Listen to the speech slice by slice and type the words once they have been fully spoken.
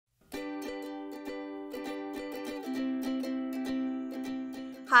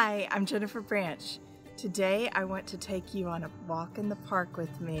Hi, I'm Jennifer Branch. Today I want to take you on a walk in the park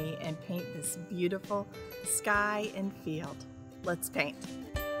with me and paint this beautiful sky and field. Let's paint.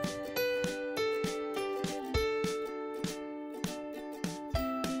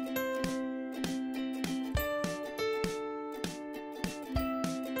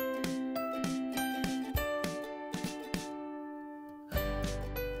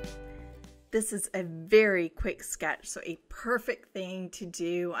 This is a very quick sketch, so a perfect thing to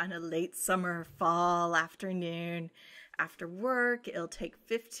do on a late summer, fall afternoon after work. It'll take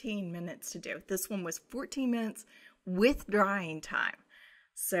 15 minutes to do. This one was 14 minutes with drying time.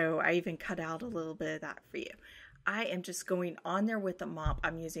 So I even cut out a little bit of that for you. I am just going on there with a mop.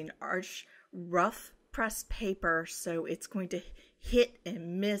 I'm using Arch rough pressed paper, so it's going to hit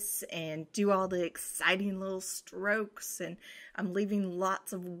and miss and do all the exciting little strokes, and I'm leaving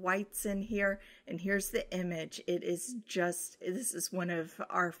lots of whites in here. And here's the image. This is one of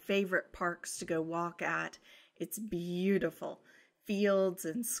our favorite parks to go walk at. It's beautiful. Fields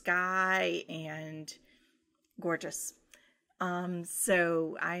and sky and gorgeous.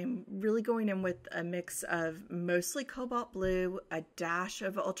 So I'm really going in with a mix of mostly cobalt blue, a dash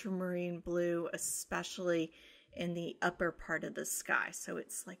of ultramarine blue, especially in the upper part of the sky. So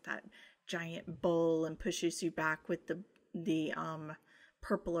it's like that giant bowl and pushes you back with the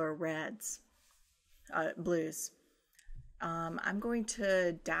purple or reds, blues. I'm going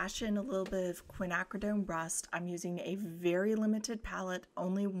to dash in a little bit of quinacridone rust. I'm using a very limited palette,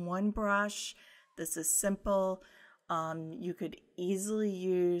 only one brush. This is simple. You could easily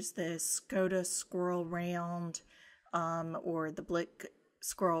use the Skoda Squirrel Round or the Blick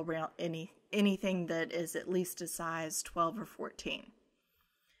Squirrel Round, anything that is at least a size 12 or 14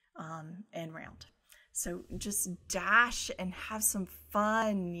 and round. So just dash and have some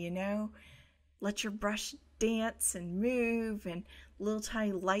fun, you know. Let your brush dance and move, and little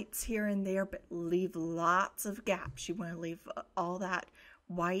tiny lights here and there, but leave lots of gaps. You want to leave all that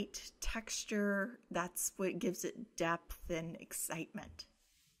white texture. That's what gives it depth and excitement.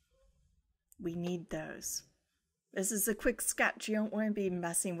 We need those. This is a quick sketch. You don't want to be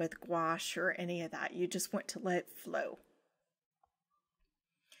messing with gouache or any of that. You just want to let it flow.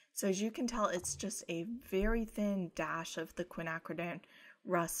 So as you can tell, it's just a very thin dash of the quinacridone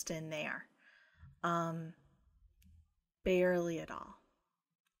rust in there. Barely at all.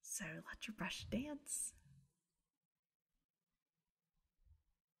 So let your brush dance.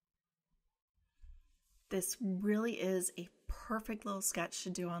 This really is a perfect little sketch to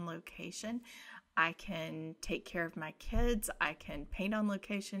do on location. I can take care of my kids, I can paint on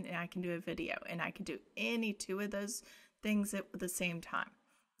location, and I can do a video. And I can do any two of those things at the same time,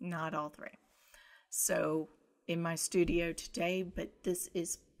 not all three. So in my studio today, but this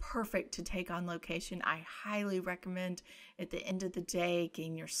is perfect to take on location. I highly recommend at the end of the day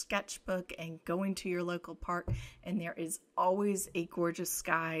getting your sketchbook and going to your local park, and there is always a gorgeous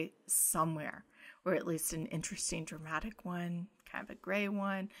sky somewhere, or at least an interesting dramatic one, kind of a gray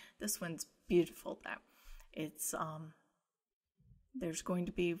one. This one's beautiful though. It's there's going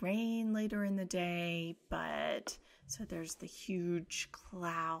to be rain later in the day, but so there's the huge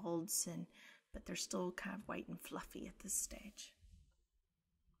clouds, but they're still kind of white and fluffy at this stage.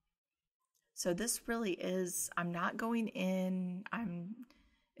 So this really is, I'm not going in,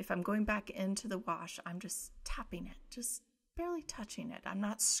 if I'm going back into the wash, I'm just tapping it, just barely touching it. I'm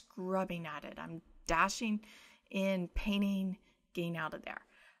not scrubbing at it. I'm dashing in, painting, getting out of there.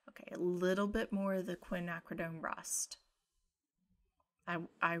 Okay, a little bit more of the quinacridone rust.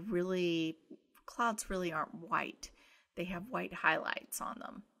 Clouds really aren't white. They have white highlights on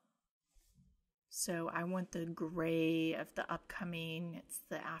them. So I want the gray of the upcoming. It's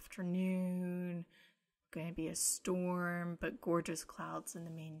the afternoon, going to be a storm, but gorgeous clouds in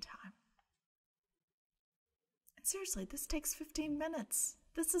the meantime. And seriously, this takes 15 minutes.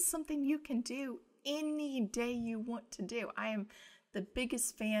 This is something you can do any day you want to do. I am the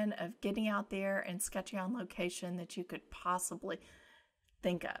biggest fan of getting out there and sketching on location that you could possibly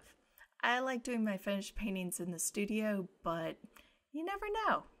think of. I like doing my finished paintings in the studio, but you never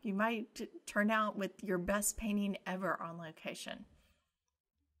know. You might turn out with your best painting ever on location.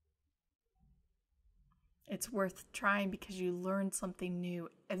 It's worth trying because you learn something new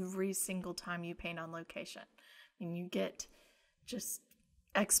every single time you paint on location. And you get just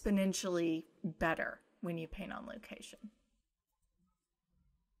exponentially better when you paint on location.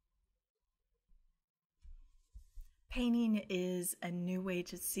 Painting is a new way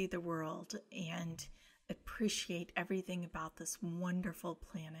to see the world and appreciate everything about this wonderful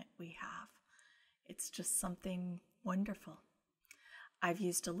planet we have. It's just something wonderful. I've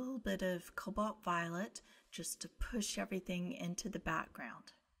used a little bit of cobalt violet just to push everything into the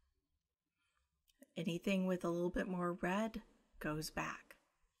background. Anything with a little bit more red goes back.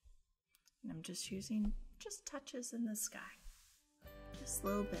 And I'm just using just touches in the sky, just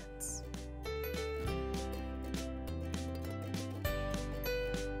little bits.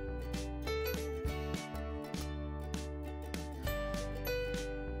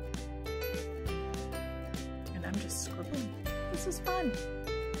 And I'm just scribbling. This is fun.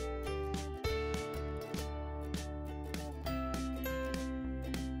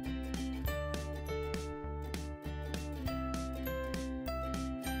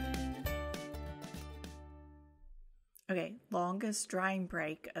 Okay, longest drying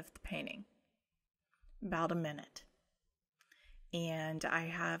break of the painting, about a minute. And I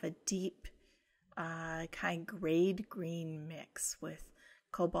have a deep kind of grayed green mix with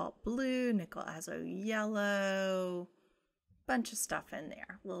cobalt blue, nickel azo yellow, bunch of stuff in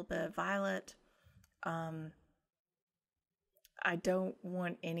there, a little bit of violet. I don't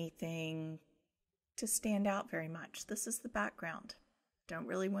want anything to stand out very much. This is the background. Don't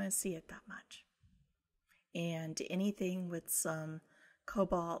really want to see it that much. And anything with some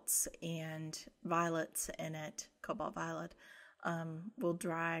cobalts and violets in it, cobalt violet, will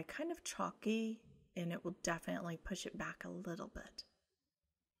dry kind of chalky, and it will definitely push it back a little bit.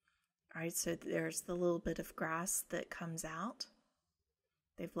 All right, so there's the little bit of grass that comes out.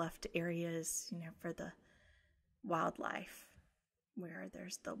 They've left areas, for the wildlife, where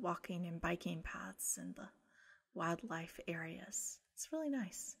there's the walking and biking paths and the wildlife areas. It's really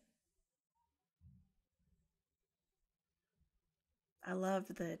nice. I love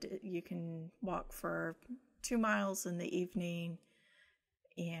that you can walk for 2 miles in the evening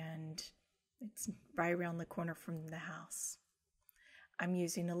and it's right around the corner from the house. I'm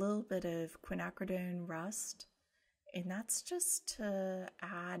using a little bit of quinacridone rust, and that's just to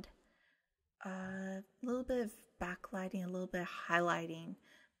add a little bit of backlighting, a little bit of highlighting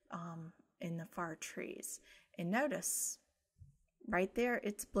in the far trees. And notice right there,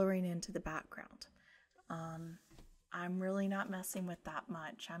 it's blurring into the background. I'm really not messing with that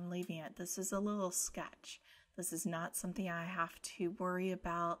much. I'm leaving it. This is a little sketch. This is not something I have to worry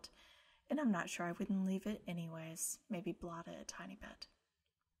about, and I'm not sure I wouldn't leave it anyways. Maybe blot it a tiny bit.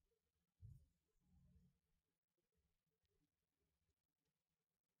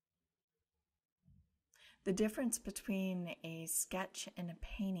 The difference between a sketch and a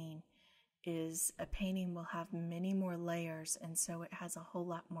painting is a painting will have many more layers, and so it has a whole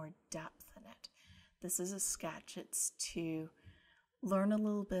lot more depth in it. This is a sketch. It's to learn a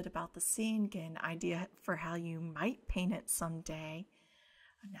little bit about the scene, get an idea for how you might paint it someday.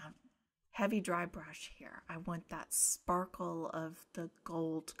 Now, heavy dry brush here. I want that sparkle of the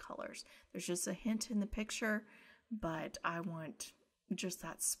gold colors. There's just a hint in the picture, but I want just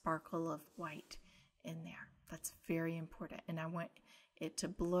that sparkle of white in there. That's very important. And I want it to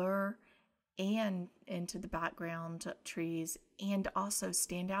blur and into the background trees and also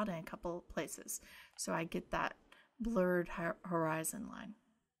stand out in a couple of places. So I get that blurred horizon line.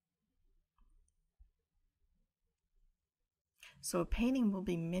 So a painting will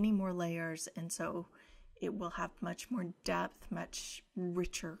be many more layers, and so it will have much more depth, much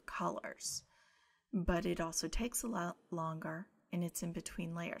richer colors. But it also takes a lot longer, and it's in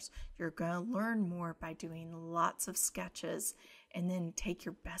between layers. You're going to learn more by doing lots of sketches, and then take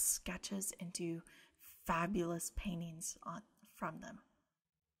your best sketches and do fabulous paintings from them.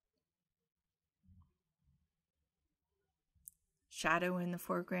 Shadow in the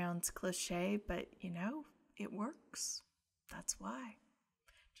foreground's cliche, but it works. That's why.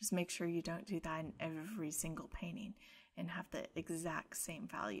 Just make sure you don't do that in every single painting and have the exact same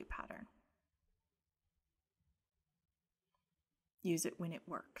value pattern. Use it when it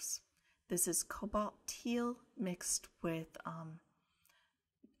works. This is cobalt teal mixed with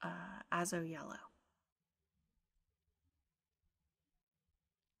azo yellow.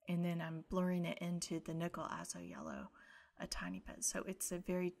 And then I'm blurring it into the nickel azo yellow a tiny bit. So it's a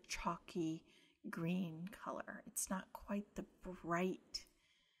very chalky green color. It's not quite the bright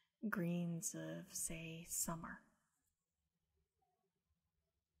greens of, say, summer.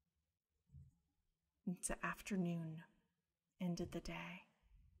 It's an afternoon, end of the day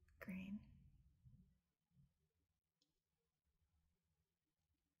green.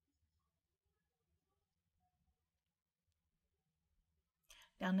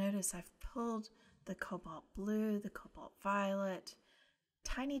 Now notice I've pulled the cobalt blue, the cobalt violet,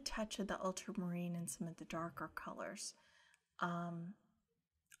 tiny touch of the ultramarine and some of the darker colors.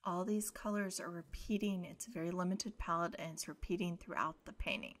 All these colors are repeating. It's a very limited palette, and it's repeating throughout the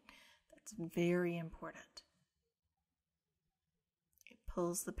painting. That's very important. It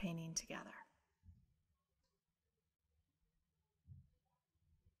pulls the painting together.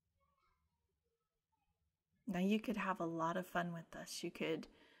 Now you could have a lot of fun with this. You could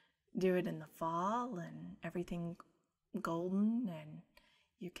do it in the fall and everything golden, and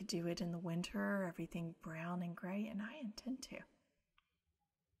you could do it in the winter, everything brown and gray, and I intend to.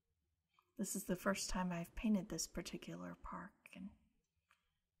 This is the first time I've painted this particular park, and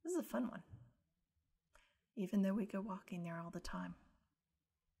this is a fun one, even though we go walking there all the time.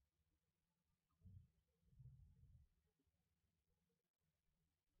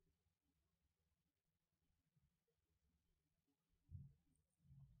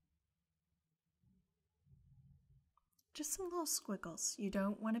 Just some little squiggles. You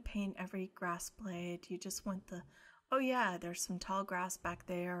don't want to paint every grass blade. You just want the, oh yeah, there's some tall grass back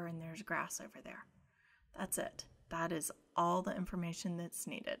there and there's grass over there. That's it. That is all the information that's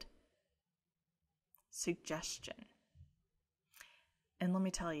needed. Suggestion. And let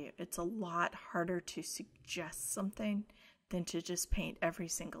me tell you, it's a lot harder to suggest something than to just paint every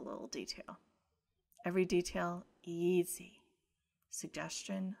single little detail. Every detail, easy.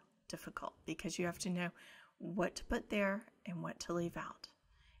 Suggestion, difficult, because you have to know what to put there and what to leave out.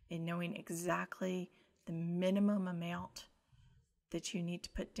 And knowing exactly the minimum amount that you need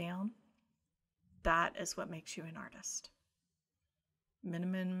to put down, that is what makes you an artist.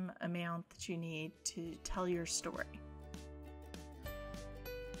 Minimum amount that you need to tell your story.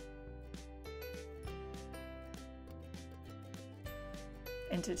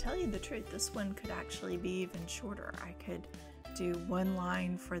 And to tell you the truth, this one could actually be even shorter. I could do one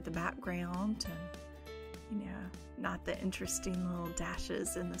line for the background and, not the interesting little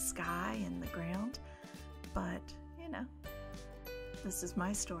dashes in the sky and the ground, but, this is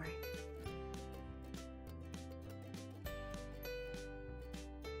my story.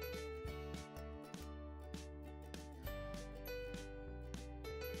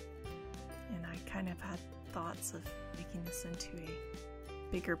 And I kind of had thoughts of making this into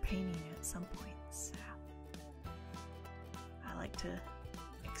a bigger painting at some point, so I like to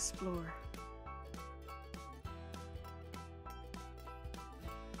explore.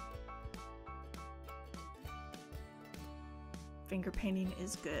 Finger painting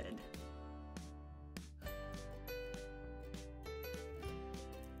is good.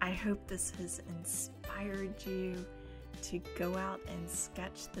 I hope this has inspired you to go out and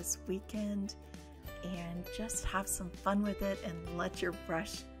sketch this weekend and just have some fun with it and let your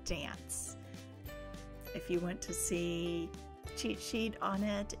brush dance. If you want to see cheat sheet on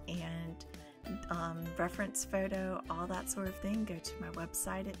it and reference photo, all that sort of thing, go to my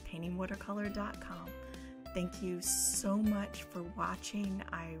website at paintingwatercolor.com. Thank you so much for watching.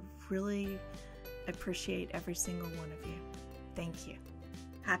 I really appreciate every single one of you. Thank you.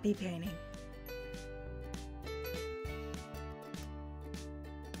 Happy painting.